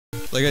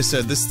Like I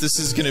said, this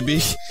is gonna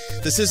be...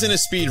 This isn't a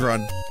speed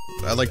run.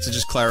 I'd like to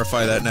just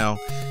clarify that now.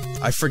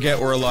 I forget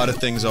where a lot of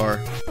things are.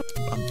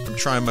 I'm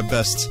trying my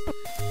best.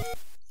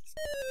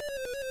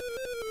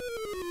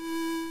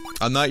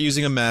 I'm not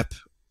using a map.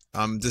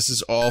 This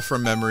is all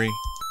from memory,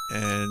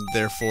 and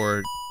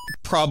therefore,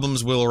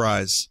 problems will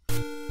arise.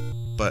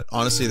 But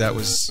honestly, that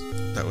was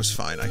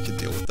fine. I could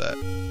deal with that.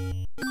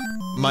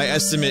 My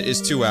estimate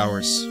is 2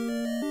 hours.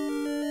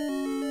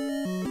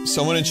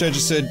 Someone in chat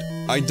just said,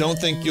 I don't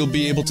think you'll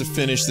be able to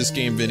finish this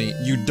game, Vinny.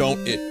 You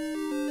don't it.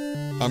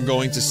 I'm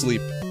going to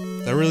sleep.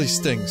 That really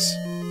stings.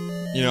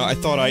 You know, I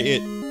thought I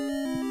it,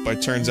 but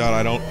it turns out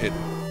I don't it.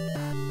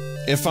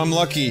 If I'm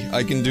lucky,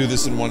 I can do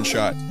this in one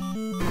shot.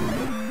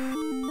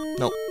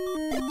 Nope.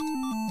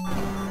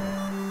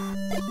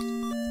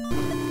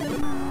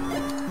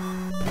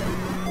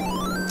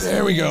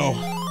 There we go.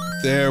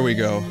 There we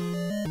go.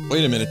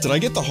 Wait a minute, did I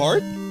get the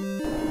heart?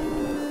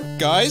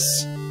 Guys?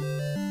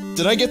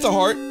 Did I get the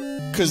heart?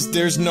 Cause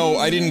there's no-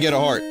 I didn't get a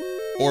heart.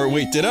 Or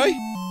wait, did I?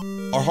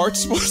 Are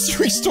hearts supposed to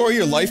restore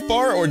your life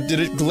bar, or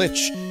did it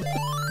glitch?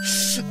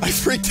 I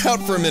freaked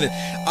out for a minute.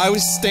 I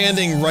was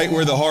standing right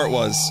where the heart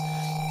was.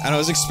 And I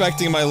was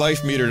expecting my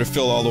life meter to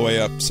fill all the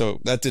way up, so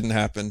that didn't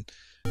happen.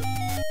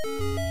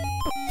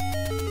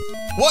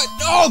 What?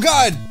 Oh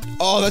god!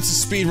 Oh, that's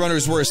a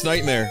speedrunner's worst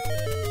nightmare.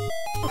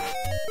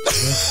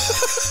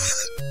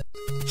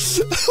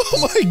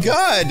 Oh my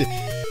god!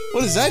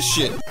 What is that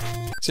shit?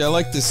 See, I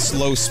like this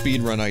slow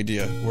speedrun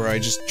idea, where I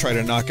just try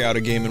to knock out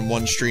a game in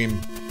one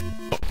stream.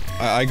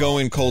 I go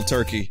in cold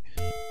turkey.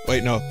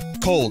 Wait, no.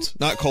 Cold,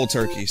 not cold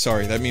turkey.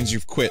 Sorry, that means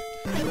you've quit.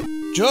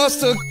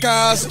 Just a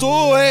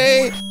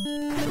castaway.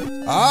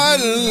 I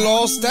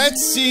lost at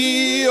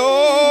sea.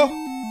 Oh.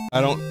 I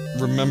don't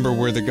remember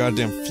where the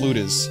goddamn flute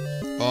is.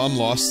 Oh, I'm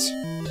lost.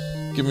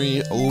 Give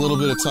me a little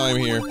bit of time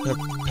here.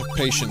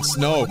 Patience.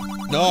 No.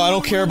 No, I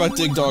don't care about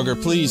Dig Dogger,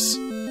 please.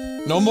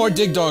 No more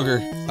Dig Dogger.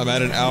 I'm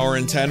at 1 hour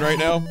and 10 right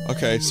now?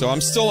 Okay, so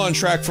I'm still on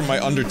track for my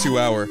under 2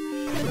 hour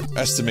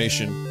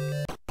estimation.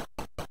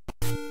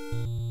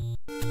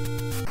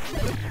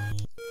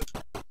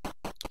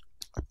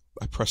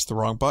 I pressed the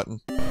wrong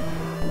button.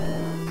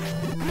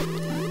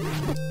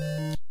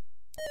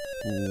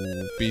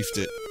 Ooh, beefed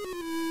it.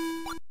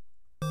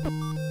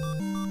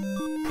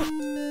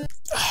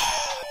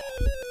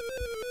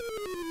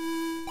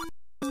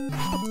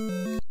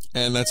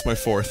 And that's my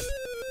 4th.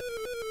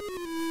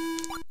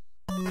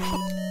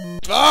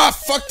 Ah,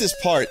 fuck this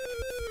part!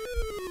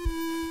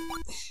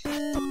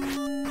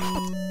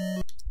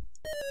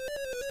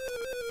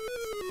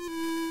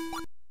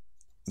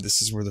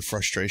 This is where the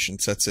frustration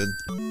sets in.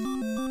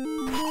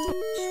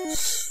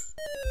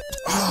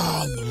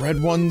 Ah, the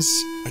red ones?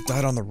 I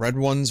died on the red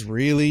ones,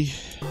 really?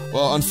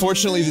 Well,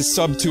 unfortunately the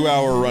sub 2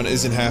 hour run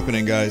isn't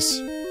happening, guys.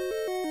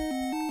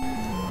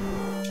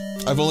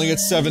 I've only got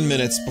 7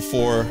 minutes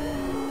before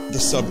the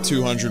sub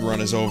 200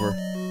 run is over.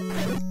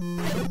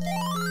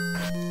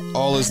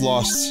 All is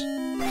lost.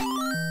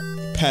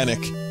 Panic.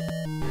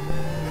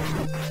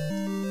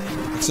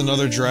 It's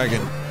another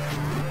dragon.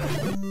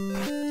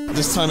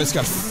 This time it's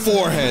got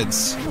 4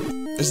 heads.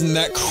 Isn't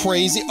that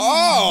crazy?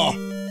 Oh!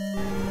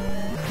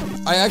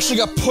 I actually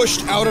got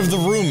pushed out of the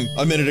room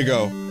a minute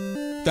ago.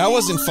 That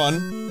wasn't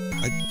fun.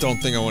 I don't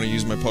think I want to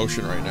use my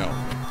potion right now.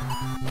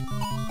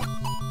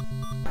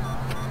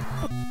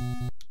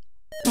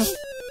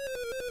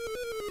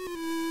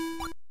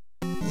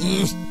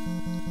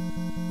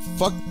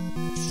 Fuck.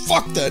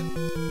 Fuck that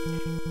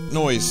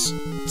noise.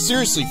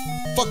 Seriously,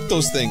 fuck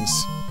those things.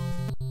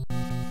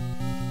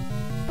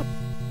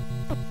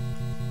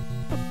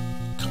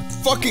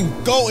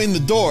 Fucking go in the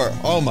door.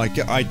 Oh my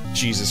god,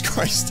 Jesus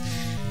Christ.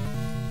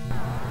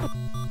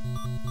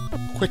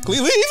 Quickly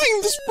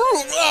leaving this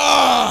room.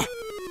 Ah!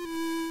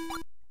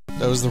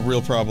 That was the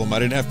real problem. I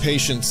didn't have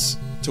patience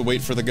to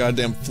wait for the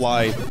goddamn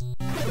fly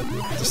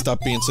to stop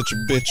being such a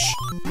bitch.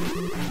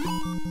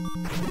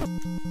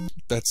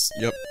 That's,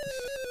 yep.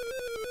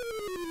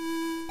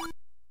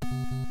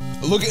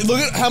 Look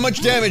at how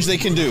much damage they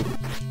can do.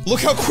 Look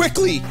how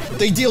quickly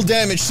they deal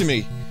damage to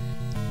me.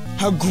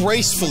 How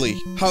gracefully,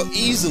 how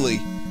easily.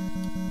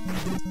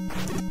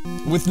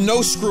 With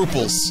no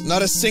scruples.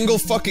 Not a single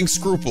fucking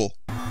scruple.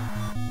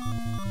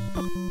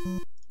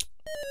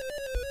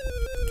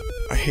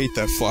 I hate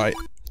that fly.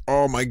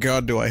 Oh my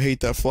god, do I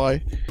hate that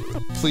fly.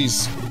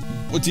 Please.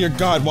 Oh dear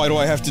god, why do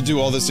I have to do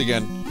all this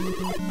again?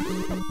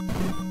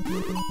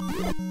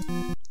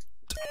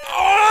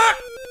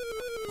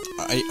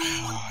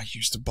 I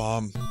used a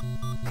bomb.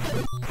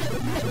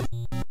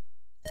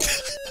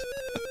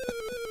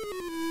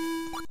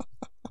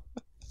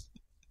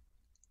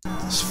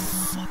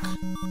 Fuck.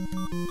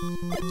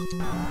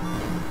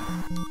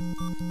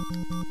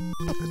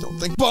 I don't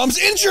think bombs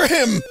injure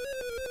him!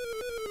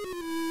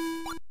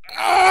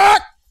 Ah!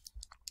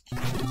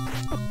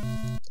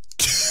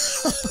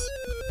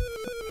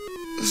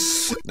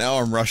 Now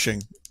I'm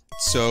rushing.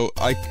 So,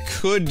 I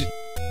could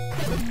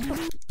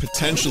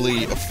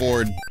potentially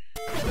afford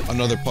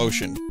another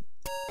potion.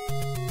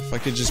 If I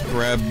could just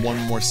grab one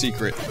more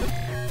secret.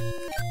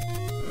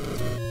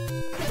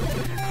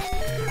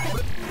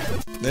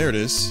 There it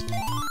is.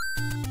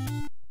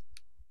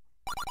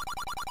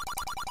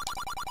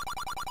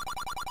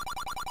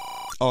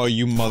 Oh,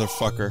 you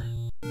motherfucker.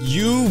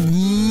 You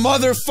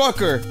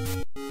motherfucker!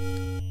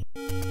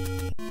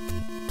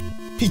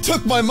 He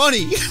took my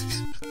money!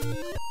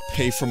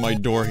 Pay for my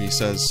door, he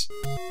says.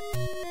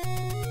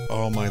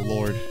 Oh my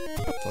lord.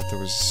 I thought there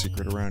was a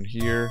secret around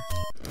here.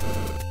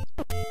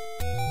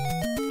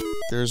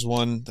 There's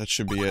one. That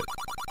should be it.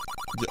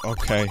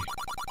 Okay.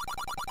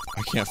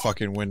 I can't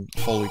fucking win.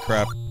 Holy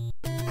crap.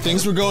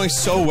 Things were going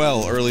so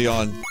well early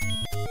on.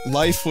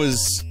 Life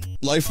was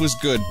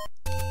good.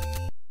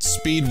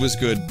 Speed was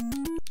good.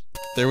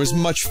 There was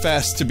much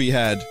fast to be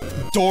had.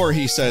 Door,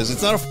 he says.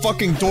 It's not a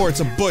fucking door,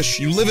 it's a bush.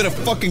 You live in a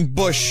fucking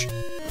bush.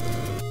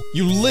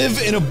 You live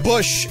in a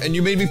bush, and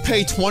you made me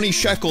pay 20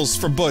 shekels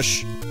for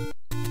bush.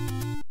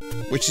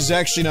 Which is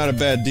actually not a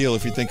bad deal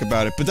if you think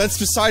about it, but that's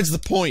besides the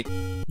point.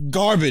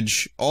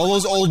 Garbage. All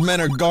those old men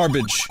are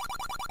garbage.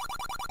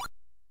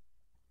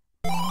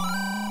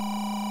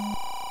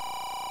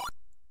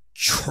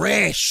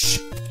 Trash!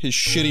 His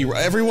shitty-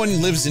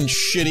 everyone lives in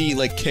shitty,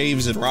 like,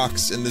 caves and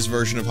rocks in this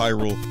version of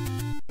Hyrule.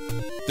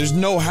 There's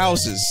no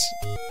houses.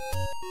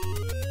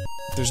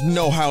 There's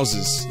no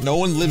houses. No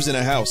one lives in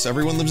a house.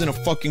 Everyone lives in a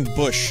fucking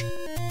bush.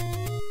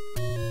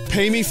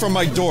 Pay me for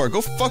my door.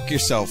 Go fuck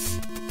yourself.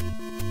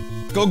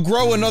 Go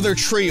grow another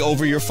tree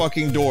over your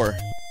fucking door.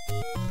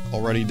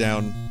 Already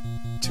down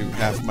to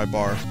half my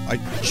bar. I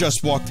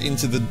just walked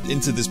into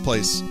this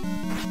place.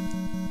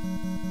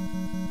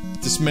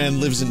 This man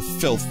lives in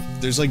filth.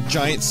 There's like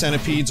giant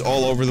centipedes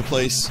all over the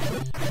place.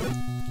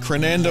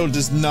 Crenando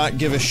does not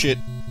give a shit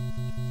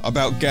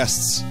about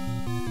guests.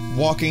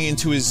 Walking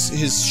into his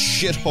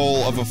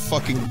shithole of a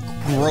fucking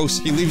gross-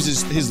 he leaves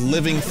his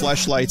living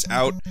fleshlights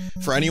out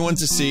for anyone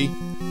to see.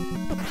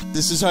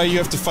 This is how you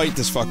have to fight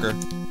this fucker.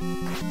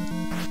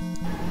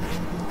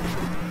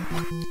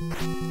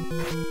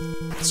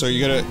 So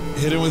you gotta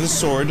hit him with a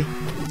sword,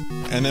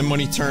 and then when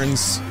he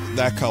turns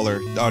that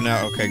color- oh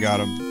now- okay, got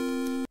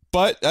him.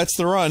 But, that's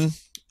the run.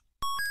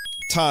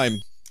 Time.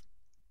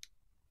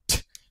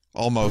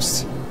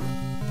 Almost.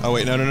 Oh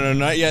wait, no,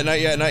 not yet,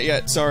 not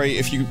yet, sorry,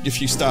 if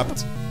you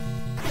stopped.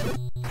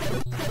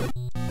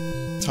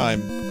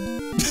 Time.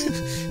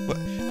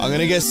 I'm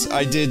gonna guess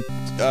I did,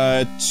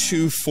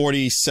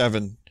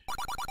 2:47.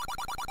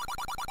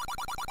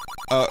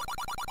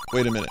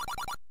 Wait a minute.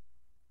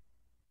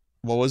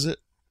 What was it?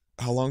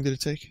 How long did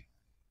it take?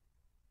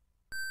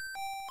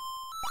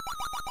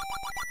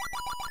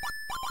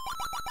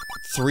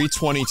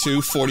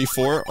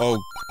 $3:22:44?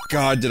 Oh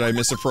god, did I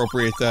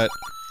misappropriate that.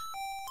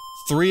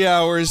 3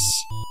 hours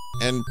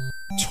and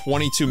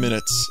 22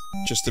 minutes,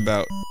 just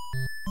about.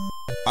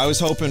 I was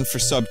hoping for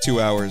sub 2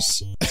 hours.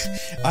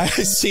 I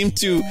seem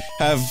to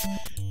have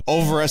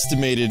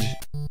overestimated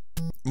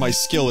my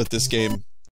skill at this game.